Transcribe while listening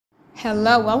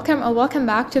Hello, welcome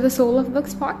back to the Soul of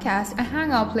Books podcast, a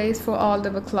hangout place for all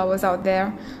the book lovers out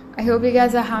there. I hope you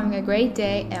guys are having a great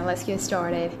day, and let's get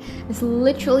started. It's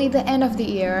literally the end of the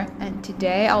year, and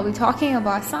today I'll be talking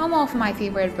about some of my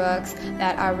favorite books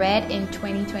that I read in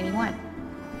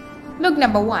 2021. Book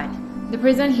number 1, The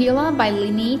Prison Healer by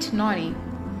Lynette Noni.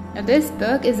 Now, this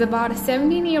book is about a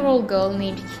 17-year-old girl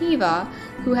named Kiva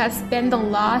who has spent the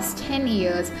last 10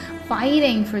 years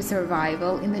fighting for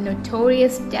survival in the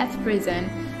notorious death prison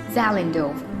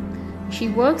Zalindov. She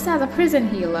works as a prison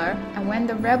healer, and when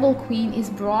the rebel queen is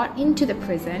brought into the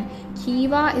prison,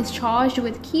 Kiva is charged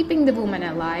with keeping the woman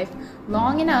alive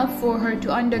long enough for her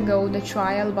to undergo the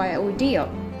trial by ordeal.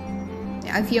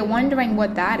 Now, if you're wondering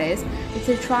what that is, it's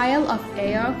a trial of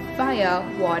air, fire,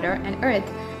 water, and earth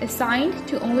assigned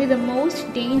to only the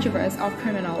most dangerous of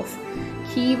criminals.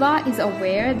 Kiva is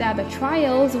aware that the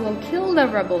trials will kill the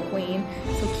rebel queen,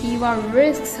 so Kiva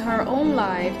risks her own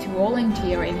life to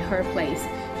volunteer in her place.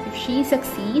 If she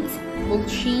succeeds, both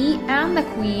she and the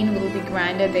queen will be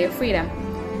granted their freedom.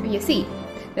 You see,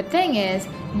 the thing is,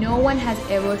 no one has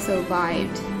ever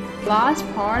survived. The last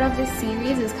part of this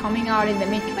series is coming out in the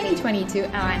mid-2022,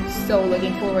 and I'm so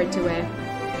looking forward to it.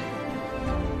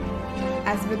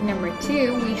 As book number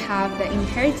 2, we have The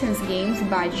Inheritance Games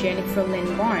by Jennifer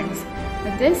Lynn Barnes.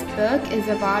 Now, this book is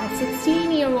about a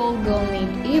 16-year-old girl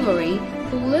named Avery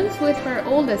who lives with her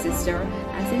older sister,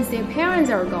 and since their parents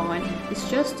are gone, it's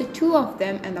just the two of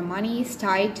them and the money is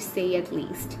tight to say at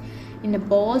least. In a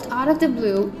bolt out of the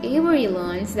blue, Avery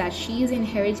learns that she's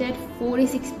inherited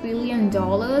 $46 billion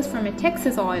from a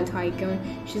Texas oil tycoon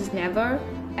she's never,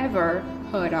 ever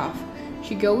heard of.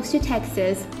 She goes to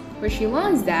Texas, where she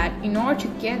learns that in order to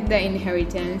get the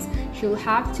inheritance, she'll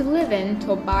have to live in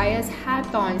Tobias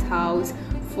Hathorne's house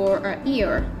for a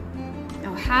year.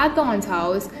 Now, Hathorne's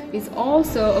house is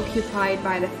also occupied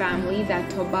by the family that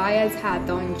Tobias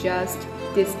Hathorne just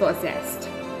dispossessed.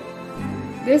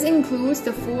 This includes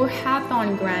the 4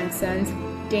 Hathorne grandsons,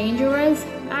 dangerous,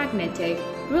 magnetic,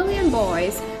 brilliant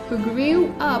boys who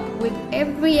grew up with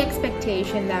every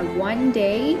expectation that one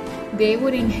day they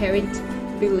would inherit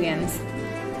billions.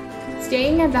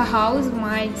 Staying at the house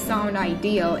might sound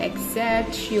ideal,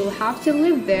 except she'll have to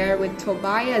live there with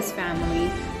Tobias' family,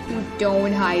 who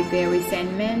don't hide their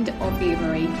resentment of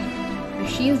Avery.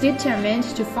 She's determined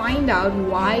to find out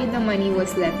why the money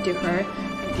was left to her,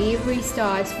 and Avery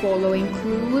starts following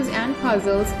clues and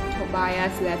puzzles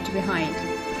Tobias left behind.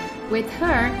 With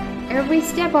her, every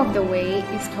step of the way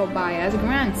is Tobias'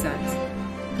 grandsons.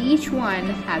 Each one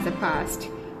has a past.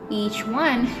 Each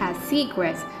one has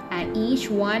secrets, and each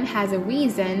one has a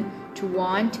reason to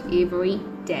want Avery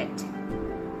dead.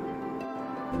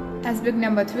 As book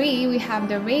number 3, we have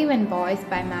The Raven Boys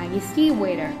by Maggie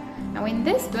Stiefvater. Now, in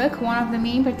this book, one of the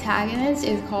main protagonists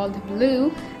is called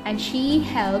Blue, and she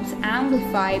helps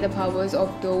amplify the powers of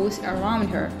those around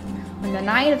her. On the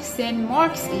night of St.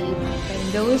 Mark's Eve,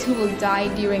 when those who will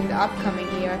die during the upcoming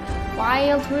year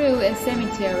file through a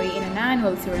cemetery in an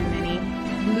annual ceremony,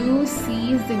 Blue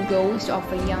sees the ghost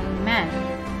of a young man.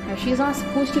 Now, she's not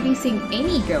supposed to be seeing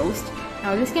any ghost.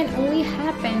 Now, this can only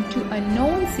happen to a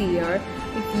known seer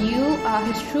if you are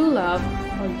his true love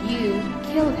or you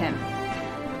killed him.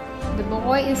 The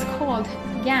boy is called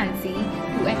Gansey,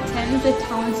 who attends the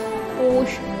town's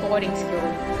posh boarding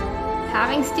school.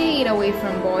 Having stayed away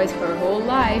from boys her whole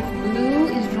life, Blue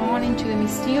is drawn into the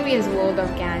mysterious world of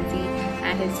Gansey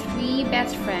and his 3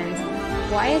 best friends,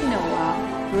 Quiet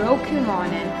Noah, Broken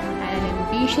Ronan, and an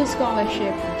ambitious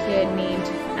scholarship kid named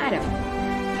Adam.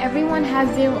 Everyone has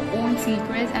their own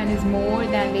secrets and is more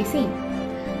than they seem.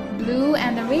 Blue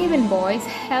and the Raven Boys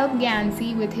help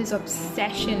Gansey with his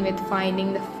obsession with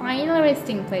finding the final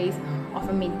resting place of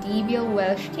a medieval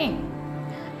Welsh king.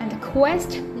 And the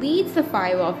quest leads the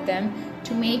 5 of them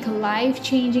to make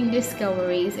life-changing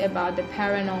discoveries about the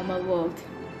paranormal world.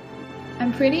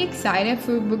 I'm pretty excited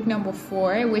for book number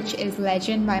 4, which is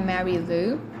Legend by Mary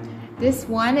Lou. This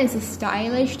one is a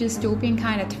stylish dystopian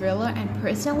kind of thriller, and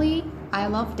personally, I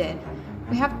loved it.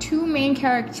 We have 2 main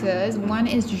characters, one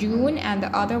is June and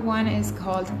the other one is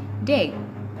called Day.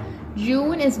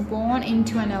 June is born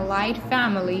into an elite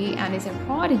family and is a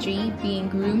prodigy being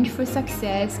groomed for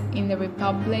success in the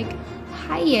Republic's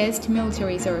highest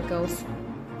military circles.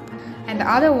 And the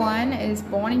other one is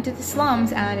born into the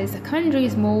slums and is the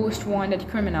country's most wanted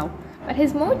criminal. But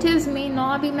his motives may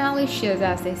not be malicious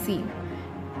as they seem.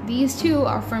 These 2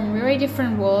 are from very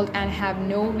different worlds and have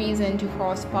no reason to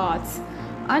cross paths,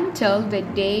 until the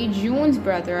day June's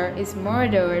brother is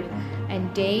murdered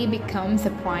and Day becomes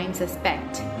a prime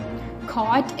suspect.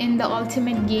 Caught in the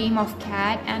ultimate game of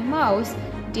cat and mouse,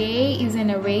 Day is in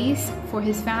a race for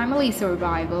his family's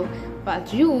survival, while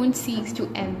June seeks to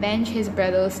avenge his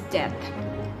brother's death.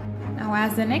 Now,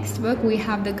 as the next book, we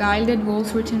have The Gilded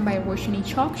Walls, written by Roshni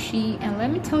Chokshi, and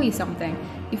let me tell you something.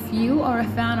 If you are a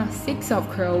fan of Six of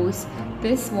Crows,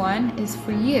 this one is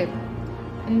for you.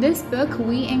 In this book,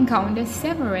 we encounter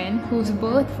Severin, whose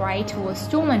birthright was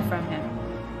stolen from him.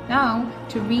 Now,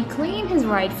 to reclaim his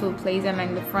rightful place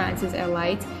among the Francis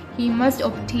elites, he must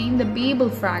obtain the Babel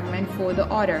fragment for the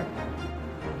Order.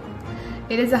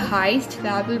 It is a heist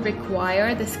that will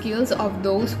require the skills of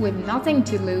those with nothing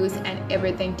to lose and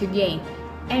everything to gain.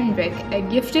 Enric, a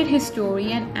gifted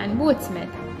historian and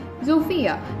wordsmith.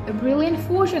 Zofia, a brilliant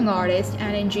forging artist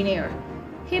and engineer.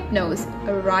 Hypnos,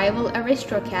 a rival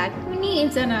aristocrat who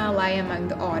needs an ally among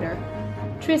the Order.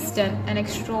 Tristan, an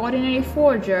extraordinary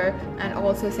forger and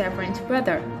also Severin's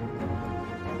brother.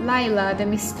 Lila, the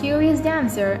mysterious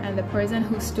dancer and the person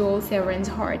who stole Severin's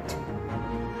heart.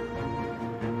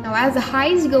 Now, as the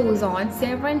heist goes on,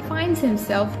 Severin finds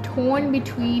himself torn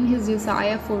between his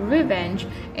desire for revenge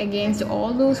against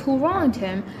all those who wronged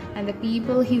him and the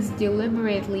people he's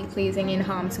deliberately placing in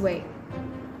harm's way.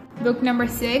 Book number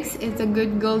 6 is The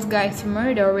Good Girl's Guide to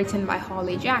Murder, written by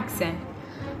Holly Jackson.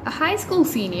 A high school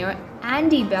senior,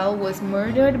 Andy Bell, was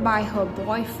murdered by her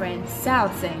boyfriend,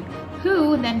 Sal Singh,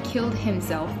 who then killed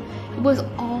himself. It was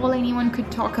all anyone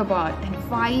could talk about, and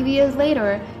 5 years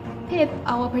later, Pip,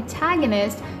 our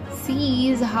protagonist,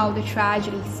 sees how the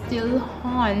tragedy still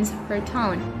haunts her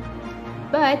town.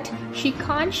 But she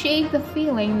can't shake the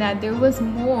feeling that there was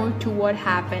more to what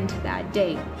happened that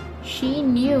day. She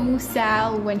knew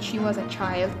Sal when she was a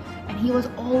child, and he was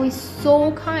always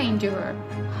so kind to her.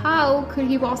 How could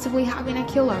he possibly have been a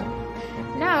killer?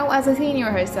 Now, as a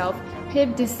senior herself,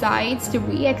 Pip decides to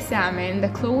re-examine the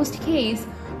closed case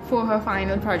for her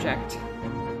final project.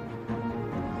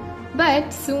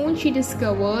 But soon she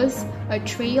discovers a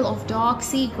trail of dark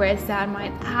secrets that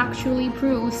might actually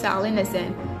prove Sal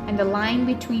innocent, and the line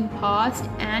between past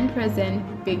and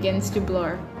present begins to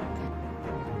blur.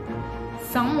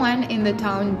 Someone in the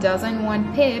town doesn't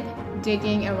want Pip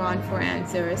digging around for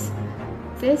answers.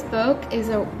 This book is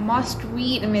a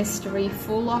must-read mystery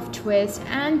full of twists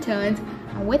and turns,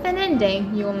 and with an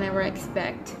ending you'll never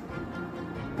expect.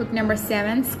 Book number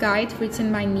 7, Scythe,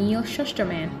 written by Neil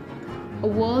Shusterman. A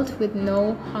world with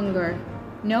no hunger,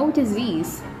 no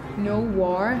disease, no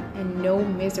war, and no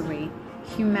misery.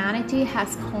 Humanity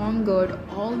has conquered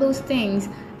all those things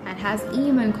and has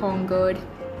even conquered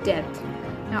death.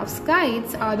 Now,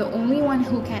 Scythes are the only one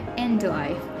who can end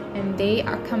life, and they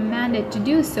are commanded to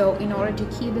do so in order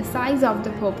to keep the size of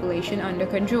the population under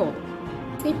control.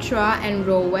 Citra and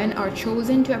Rowan are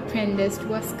chosen to apprentice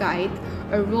to a Scythe,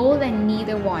 a role that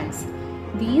neither wants.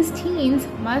 These teens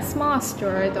must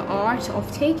master the art of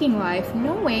taking life,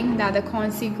 knowing that the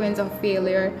consequence of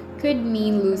failure could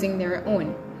mean losing their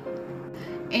own.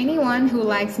 Anyone who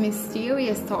likes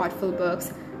mysterious, thoughtful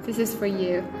books, this is for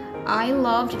you. I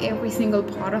loved every single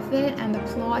part of it, and the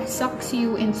plot sucks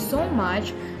you in so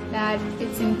much that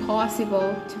it's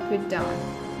impossible to put down.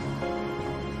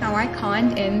 Now, I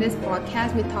can't end this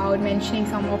podcast without mentioning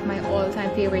some of my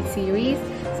all-time favorite series,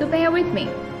 so bear with me.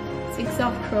 Six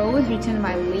of Crows, written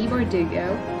by Leigh Bardugo,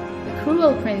 The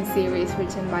Cruel Prince series,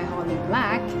 written by Holly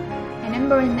Black, An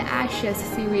Ember in the Ashes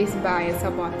series by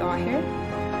Sabah Tahir,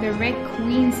 The Red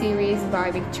Queen series by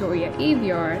Victoria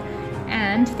Aveyard,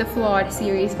 and The Flawed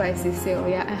series by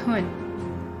Cecilia Ahern.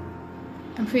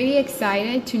 I'm pretty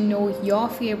excited to know your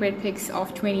favorite picks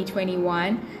of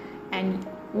 2021 and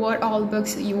what all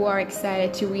books you are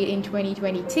excited to read in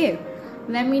 2022.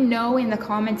 Let me know in the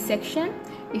comments section.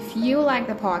 If you like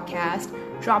the podcast,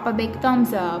 drop a big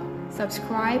thumbs up,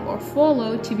 subscribe or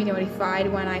follow to be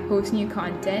notified when I post new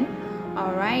content.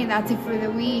 Alright, that's it for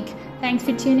the week. Thanks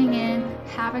for tuning in.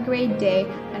 Have a great day,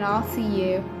 and I'll see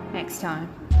you next time.